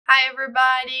Hi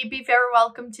everybody, be very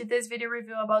welcome to this video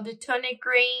review about the Tonic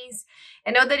Greens.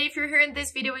 I know that if you're hearing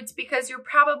this video, it's because you're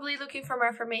probably looking for more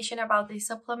information about this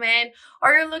supplement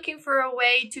or you're looking for a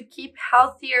way to keep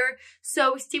healthier.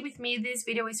 So stay with me, this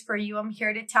video is for you. I'm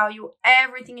here to tell you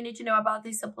everything you need to know about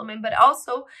this supplement, but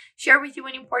also share with you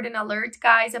an important alert,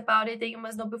 guys, about it that you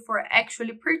must know before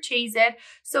actually purchase it.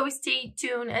 So stay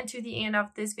tuned until the end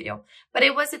of this video. But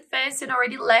it was advanced and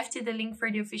already left the link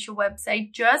for the official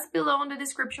website just below in the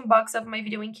description box of my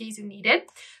video in case you need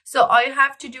it. So all you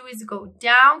have to do is go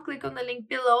down, click on the link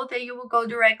below, then you will go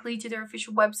directly to their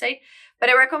official website. But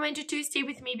I recommend you to stay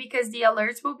with me because the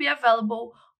alerts will be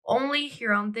available only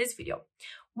here on this video.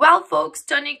 Well, folks,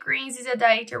 Tonic Greens is a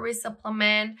dietary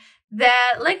supplement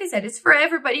that, like I said, it's for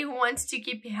everybody who wants to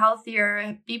keep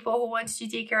healthier, people who want to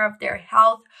take care of their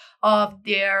health, of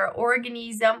their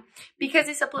organism, because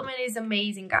the supplement is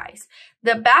amazing, guys.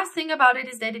 The best thing about it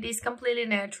is that it is completely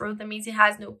natural. That means it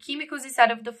has no chemicals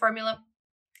inside of the formula,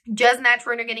 just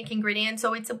natural and organic ingredients.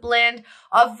 So it's a blend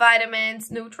of vitamins,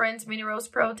 nutrients, minerals,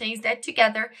 proteins that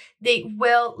together they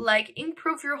will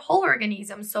improve your whole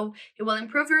organism. So it will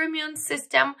improve your immune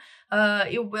system,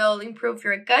 it will improve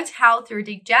your gut health, your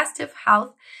digestive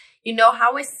health. You know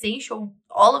how essential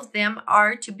all of them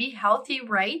are to be healthy,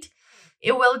 right?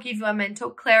 It will give you a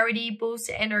mental clarity, boost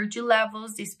energy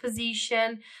levels,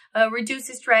 disposition, reduce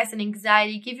stress and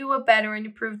anxiety, give you a better and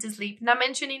improved sleep. Not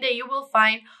mentioning that you will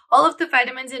find all of the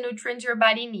vitamins and nutrients your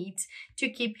body needs to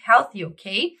keep healthy,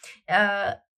 okay?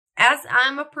 As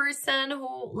I'm a person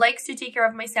who likes to take care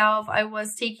of myself, I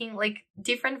was taking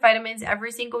different vitamins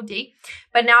every single day,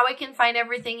 but now I can find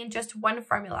everything in just one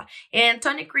formula. And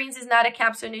Tonic Greens is not a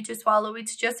capsule you need to swallow,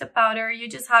 it's just a powder. You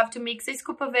just have to mix a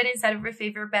scoop of it inside of your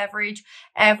favorite beverage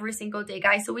every single day,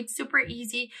 guys. So it's super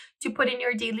easy to put in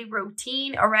your daily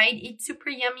routine, all right? It's super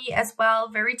yummy as well,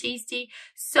 very tasty.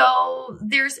 So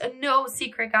there's no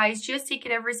secret, guys. Just take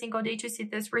it every single day to see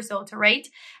this result, all right?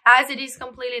 As it is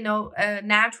completely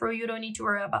natural, you don't need to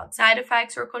worry about side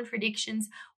effects or contradictions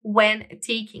when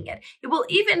taking it. It will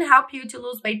even help you to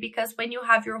lose weight because when you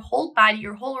have your whole body,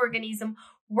 your whole organism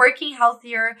working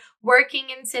healthier, working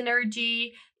in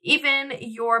synergy, even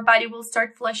your body will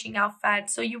start flushing out fat.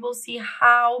 So you will see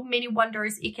how many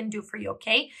wonders it can do for you,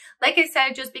 okay? Like I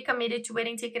said, just be committed to it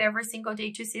and take it every single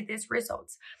day to see these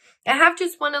results. I have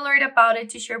just one alert about it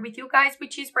to share with you guys,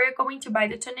 which is where you're going to buy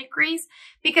the Tonic Greens,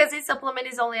 because this supplement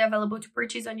is only available to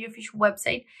purchase on the official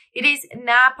website. It is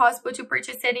not possible to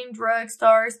purchase it in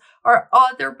drugstores or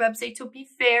other websites, so be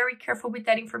very careful with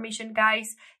that information,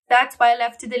 guys. That's why I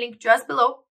left the link just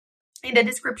below in the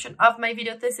description of my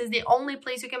video. This is the only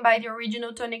place you can buy the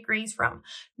original Tonic Greens from,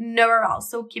 nowhere else.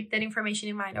 So keep that information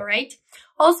in mind, all right?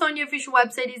 Also on the official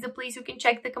website is a place you can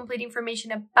check the complete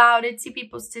information about it, see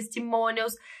people's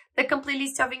testimonials, the complete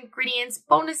list of ingredients,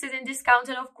 bonuses and discounts,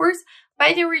 and of course,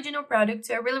 buy the original product.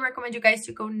 So I really recommend you guys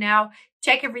to go now,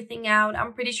 check everything out.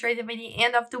 I'm pretty sure that by the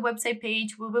end of the website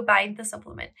page, we'll be buying the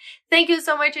supplement. Thank you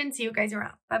so much and see you guys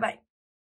around. Bye-bye.